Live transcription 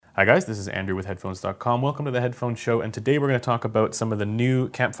Hi guys, this is Andrew with headphones.com. Welcome to the Headphone Show, and today we're going to talk about some of the new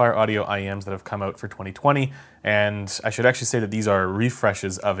Campfire audio IEMs that have come out for 2020. And I should actually say that these are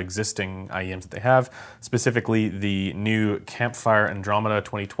refreshes of existing IEMs that they have, specifically the new Campfire Andromeda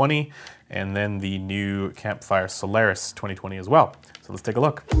 2020 and then the new Campfire Solaris 2020 as well. So let's take a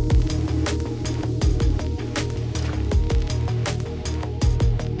look.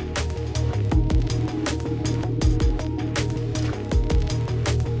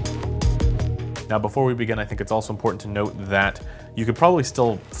 Now, before we begin, I think it's also important to note that you could probably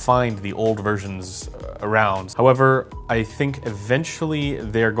still find the old versions around. However, I think eventually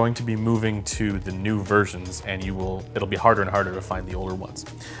they're going to be moving to the new versions, and it'll be harder and harder to find the older ones.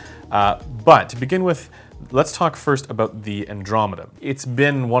 But to begin with, let's talk first about the Andromeda. It's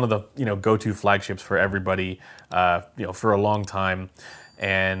been one of the go-to flagships for everybody for a long time.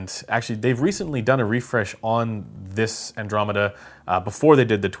 And actually, they've recently done a refresh on this Andromeda before they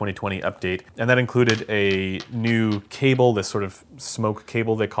did the 2020 update. And that included a new cable, this sort of smoke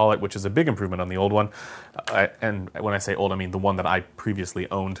cable they call it, which is a big improvement on the old one. And when I say old, I mean the one that I previously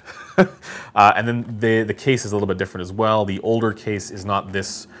owned. And then the case is a little bit different as well. The older case is not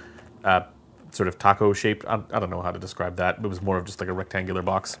this sort of taco shaped. I don't know how to describe that. It was more of just like a rectangular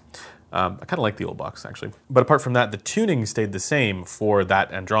box. I kind of like the old box, actually. But apart from that, the tuning stayed the same for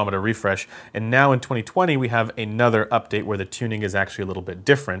that Andromeda refresh. And now in 2020, we have another update where the tuning is actually a little bit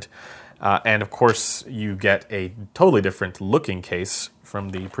different. And of course, you get a totally different looking case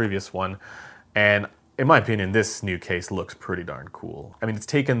from the previous one. And in my opinion, this new case looks pretty darn cool. I mean, it's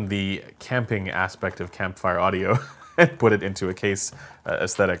taken the camping aspect of Campfire audio and put it into a case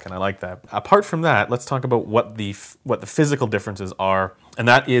aesthetic, and I like that. Apart from that, let's talk about what the physical differences are, and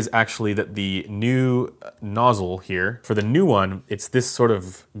that is actually that the new nozzle here, for the new one, it's this sort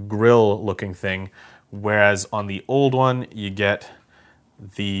of grill-looking thing, whereas on the old one, you get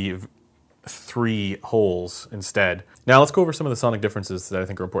the 3 holes instead. Now let's go over some of the sonic differences that I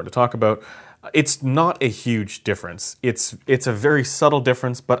think are important to talk about. It's not a huge difference. It's a very subtle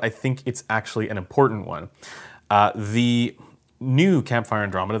difference, but I think it's actually an important one. The new Campfire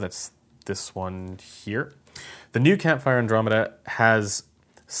Andromeda, that's this one here, the new Campfire Andromeda has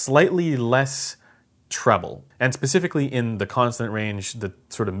slightly less treble, and specifically in the constant range, the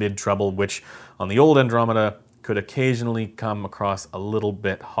sort of mid-treble, which on the old Andromeda could occasionally come across a little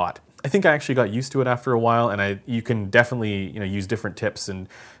bit hot. I think I actually got used to it after a while, and you can definitely use different tips and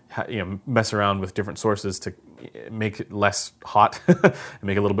mess around with different sources to make it less hot and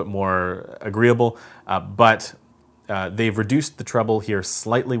make it a little bit more agreeable. But they've reduced the treble here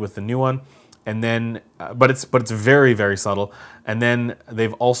slightly with the new one, and then but it's very, very subtle. And then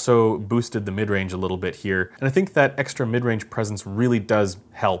they've also boosted the mid-range a little bit here, and I think that extra mid-range presence really does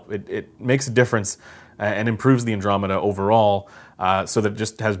help. It makes a difference and improves the Andromeda overall, so that it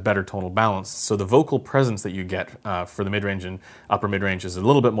just has better tonal balance. So the vocal presence that you get for the mid-range and upper mid-range is a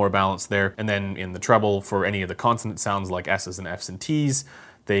little bit more balanced there. And then in the treble, for any of the consonant sounds like S's and F's and T's,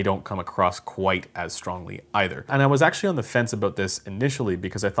 they don't come across quite as strongly either. And I was actually on the fence about this initially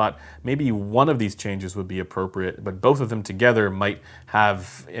because I thought maybe one of these changes would be appropriate, but both of them together might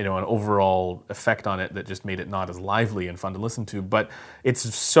have an overall effect on it that just made it not as lively and fun to listen to. But it's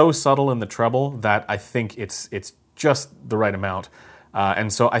so subtle in the treble that I think it's just the right amount.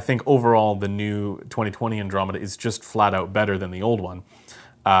 And so I think overall the new 2020 Andromeda is just flat out better than the old one.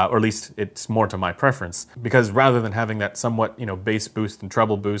 Or at least it's more to my preference, because rather than having that somewhat bass boost and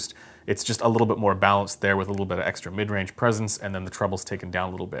treble boost, it's just a little bit more balanced there with a little bit of extra mid-range presence, and then the treble's taken down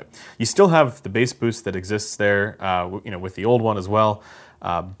a little bit. You still have the bass boost that exists there, with the old one as well,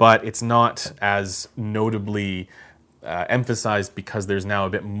 but it's not as notably emphasized because there's now a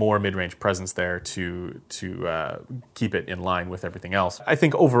bit more mid-range presence there to keep it in line with everything else. I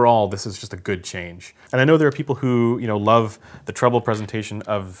think overall this is just a good change. And I know there are people who love the treble presentation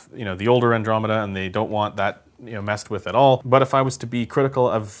of the older Andromeda, and they don't want that messed with at all. But if I was to be critical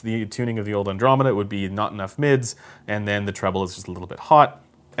of the tuning of the old Andromeda, it would be not enough mids, and then the treble is just a little bit hot,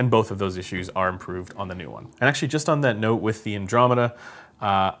 and both of those issues are improved on the new one. And actually, just on that note with the Andromeda,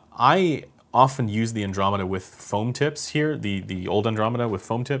 I often use the Andromeda with foam tips here, the old Andromeda with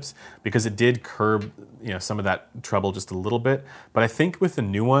foam tips, because it did curb some of that treble just a little bit. But I think with the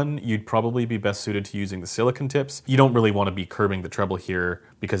new one, you'd probably be best suited to using the silicone tips. You don't really want to be curbing the treble here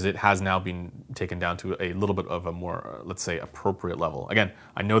because it has now been taken down to a little bit of a more, let's say, appropriate level. Again,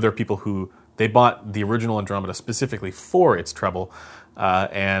 I know there are people who they bought the original Andromeda specifically for its treble,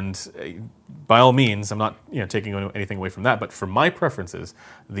 and by all means, I'm not taking anything away from that, but for my preferences,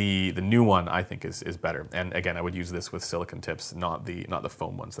 the new one I think is better. And again, I would use this with silicone tips, not the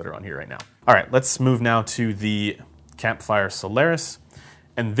foam ones that are on here right now. All right, let's move now to the Campfire Solaris.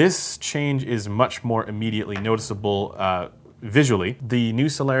 And this change is much more immediately noticeable visually. The new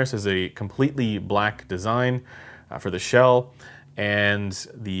Solaris is a completely black design for the shell, and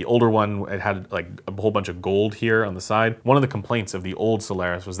the older one, it had like a whole bunch of gold here on the side. One of the complaints of the old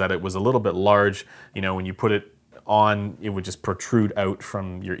Solaris was that it was a little bit large. You know, when you put it on, it would just protrude out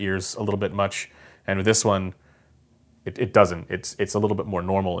from your ears a little bit much. And with this one, it doesn't. It's a little bit more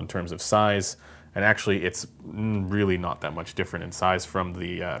normal in terms of size. And actually, it's really not that much different in size from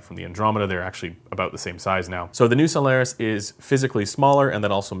the Andromeda. They're actually about the same size now. So the new Solaris is physically smaller, and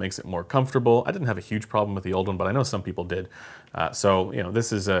that also makes it more comfortable. I didn't have a huge problem with the old one, but I know some people did. So you know,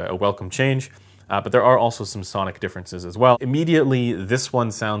 this is a welcome change. But there are also some sonic differences as well. Immediately, this one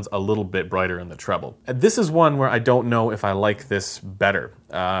sounds a little bit brighter in the treble. This is one where I don't know if I like this better.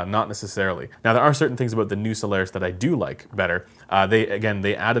 Not necessarily. Now, there are certain things about the new Solaris that I do like better.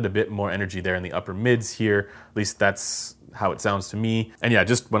 They added a bit more energy there in the upper mids here. At least that's how it sounds to me. And yeah,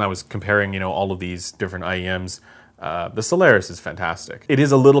 just when I was comparing, you know, all of these different IEMs, the Solaris is fantastic. It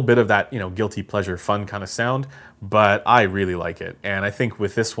is a little bit of that, you know, guilty pleasure fun kind of sound, but I really like it. And I think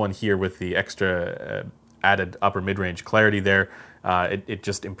with this one here, with the extra added upper mid-range clarity there, it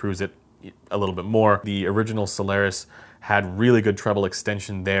just improves it a little bit more. The original Solaris had really good treble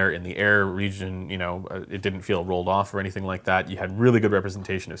extension there in the air region. You know, it didn't feel rolled off or anything like that. You had really good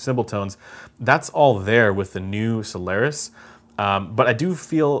representation of cymbal tones. That's all there with the new Solaris. But I do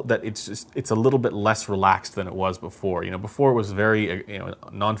feel that it's a little bit less relaxed than it was before. You know, before it was very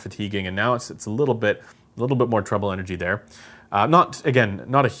non-fatiguing, and now it's a little bit more treble energy there. Not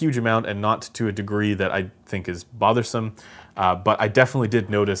a huge amount, and not to a degree that I think is bothersome. But I definitely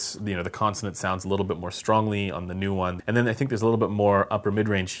did notice, you know, the consonant sounds a little bit more strongly on the new one. And then I think there's a little bit more upper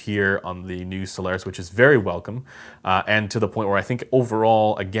mid-range here on the new Solaris, which is very welcome. And to the point where I think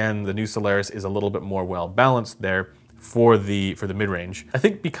overall, again, the new Solaris is a little bit more well-balanced there for the mid-range. I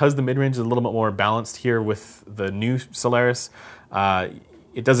think because the mid-range is a little bit more balanced here with the new Solaris,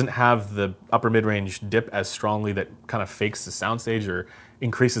 it doesn't have the upper mid-range dip as strongly that kind of fakes the soundstage or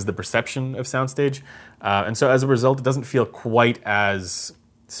increases the perception of soundstage. And so as a result, it doesn't feel quite as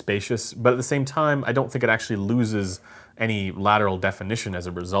spacious, but at the same time, I don't think it actually loses any lateral definition as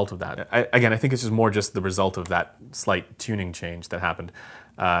a result of that. I think it's just more just the result of that slight tuning change that happened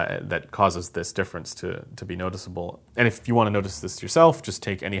that causes this difference to be noticeable. And if you want to notice this yourself, just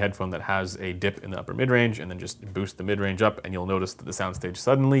take any headphone that has a dip in the upper mid-range and then just boost the mid-range up, and you'll notice that the soundstage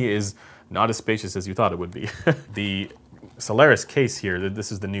suddenly is not as spacious as you thought it would be. The Solaris case here,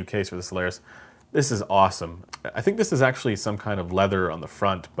 this is the new case for the Solaris. This is awesome. I think this is actually some kind of leather on the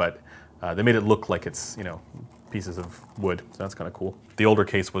front, but they made it look like it's, you know, pieces of wood, so that's kind of cool. The older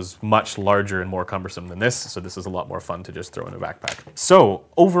case was much larger and more cumbersome than this, so this is a lot more fun to just throw in a backpack. So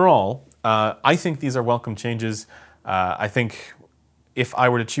overall, I think these are welcome changes. I think if I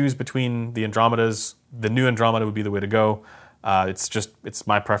were to choose between the Andromedas, the new Andromeda would be the way to go. It's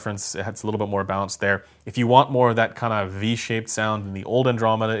my preference. It's a little bit more balanced there. If you want more of that kind of V-shaped sound, then the old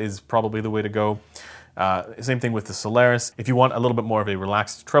Andromeda is probably the way to go. Same thing with the Solaris. If you want a little bit more of a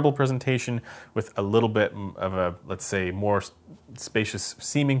relaxed treble presentation with a little bit of a, let's say, more spacious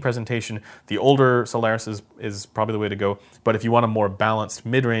seeming presentation, the older Solaris is probably the way to go. But if you want a more balanced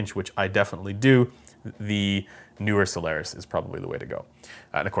mid-range, which I definitely do, the newer Solaris is probably the way to go.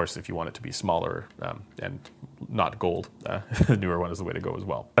 And of course, if you want it to be smaller and not gold, the newer one is the way to go as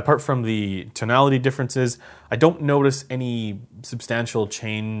well. Apart from the tonality differences, I don't notice any substantial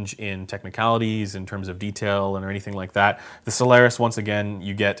change in technicalities in terms of detail or anything like that. The Solaris, once again,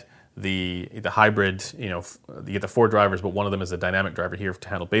 you get the hybrid, you know, you get the 4 drivers, but one of them is a dynamic driver here to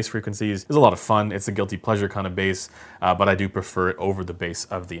handle bass frequencies. It's a lot of fun. It's a guilty pleasure kind of bass, but I do prefer it over the bass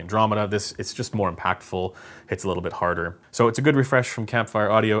of the Andromeda. It's just more impactful, hits a little bit harder. So it's a good refresh from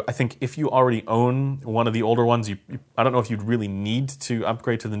Campfire Audio. I think if you already own one of the older ones, I don't know if you'd really need to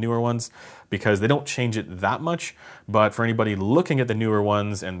upgrade to the newer ones because they don't change it that much. But for anybody looking at the newer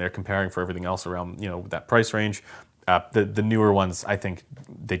ones and they're comparing for everything else around, you know, that price range, the newer ones, I think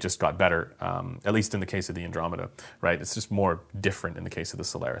they just got better, at least in the case of the Andromeda, right? It's just more different in the case of the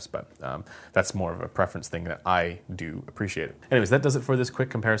Solaris, but that's more of a preference thing that I do appreciate it. Anyways, that does it for this quick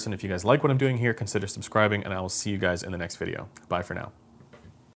comparison. If you guys like what I'm doing here, consider subscribing, and I will see you guys in the next video. Bye for now.